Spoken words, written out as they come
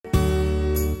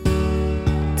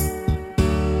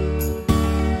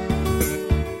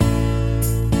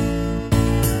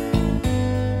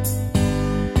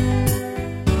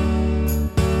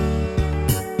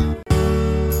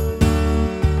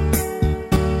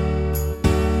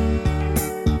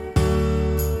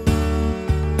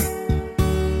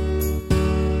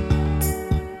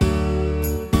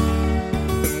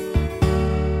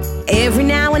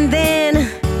and then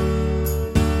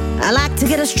I like to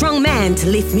get a strong man to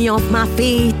lift me off my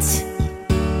feet.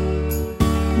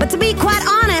 But to be quite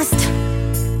honest,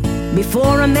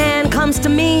 before a man comes to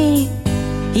me,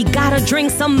 he gotta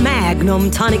drink some Magnum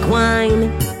tonic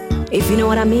wine. If you know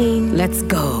what I mean, let's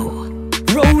go.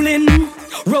 Rolling,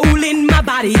 rolling my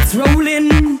body, it's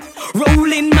rolling.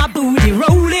 Rolling my booty,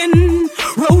 rolling.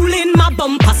 Rolling my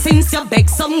bumper since you beg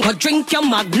some go drink your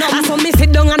Magnum. I saw me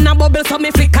sit down and a bubble so me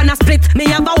flick and a split. Me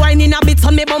have a wine in a bit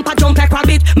so me bumper jump like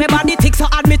rabbit. Me body thick so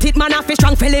admit it, man I feel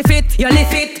strong, feel it. You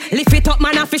lift it up,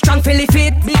 man I feel strong, feel it.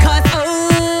 Because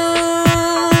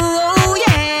oh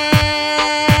yeah,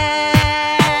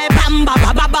 bam ba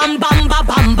ba ba bam bam ba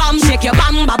bam bam, shake your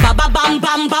bam ba ba ba bam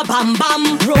bam ba bam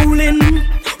bam. Rolling,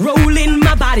 rolling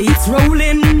my body, it's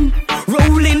rolling.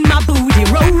 Rolling my booty,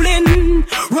 rolling.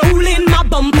 Rolling my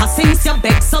bumper since you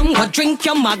beg some go drink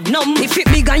your Magnum. If it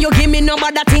big and you give me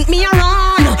nobody think me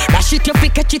around. That shit you fi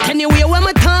catch it anyway when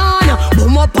me turn.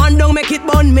 Boom up and down, make it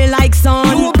burn me like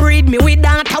sun. You breed me with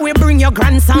that, how we bring your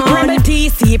grandson. Rebel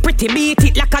TC, pretty beat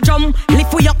it like a drum.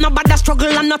 Lift we up, nobody struggle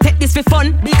and not take this for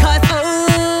fun. Because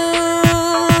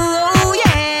oh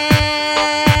yeah,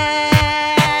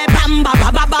 bam ba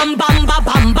ba ba bam bam ba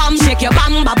bam bam, shake your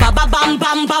bam ba ba ba bam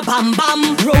bam ba bam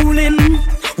bam. Rolling,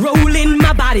 rolling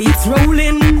my body, it's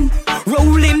rolling.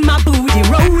 Rolling my booty,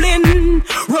 rolling.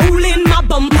 Rolling my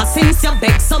bumper since you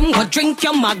beg some go drink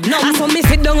your Magnum. I saw me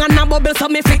sit down and a bubble so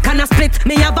me flick and a split.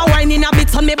 Me have a wine in a bit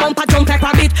so me bumper jump like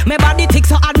rabbit. Me body thick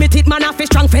so admit it, man I feel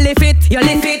strong, feel it. You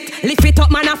lift it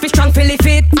up, man I feel strong, feel it.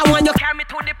 I want you carry me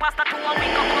to the pastor to a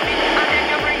week of coming, and then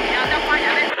you bring me on the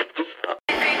fire.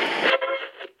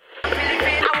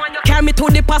 Carry me to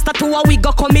the pastor to a week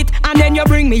go commit, and then you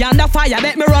bring me on the fire.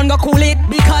 Let me run go cool it.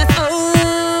 Because oh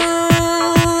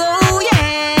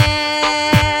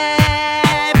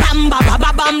yeah, bam ba ba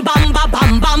ba bam bam ba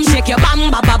bam bam, shake your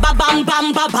bam ba ba ba bam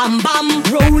bam ba bam bam.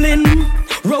 Rolling,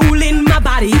 rolling my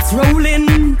body, it's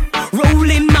rolling.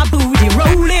 Rolling my booty,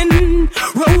 rolling.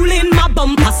 Rolling my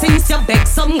bumper since you beg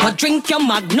some go drink your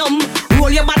Magnum.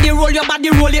 Roll your body, roll your body,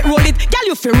 roll it. Girl,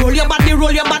 you feel roll your body,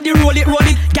 roll your body, roll it.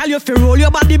 Girl, you feel roll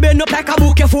your body, bend up like a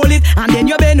book, you fold it. And then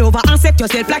you bend over and set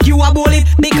yourself like you a bowl it.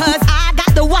 Because I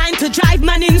got the wine to drive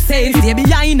man insane. Stay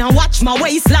behind and watch my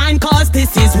waistline, cause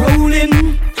this is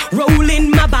rolling.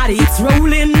 Rolling my body, it's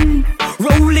rolling.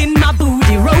 Rolling my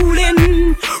booty,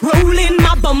 rolling. Rolling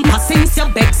my bumper since you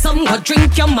beg some go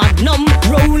drink your Magnum.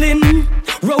 Rolling,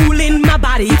 rolling my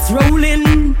body, it's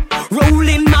rolling.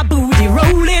 Rolling my booty,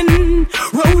 rolling.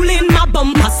 Rolling my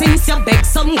bumper since you beg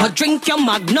some go drink your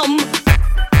Magnum.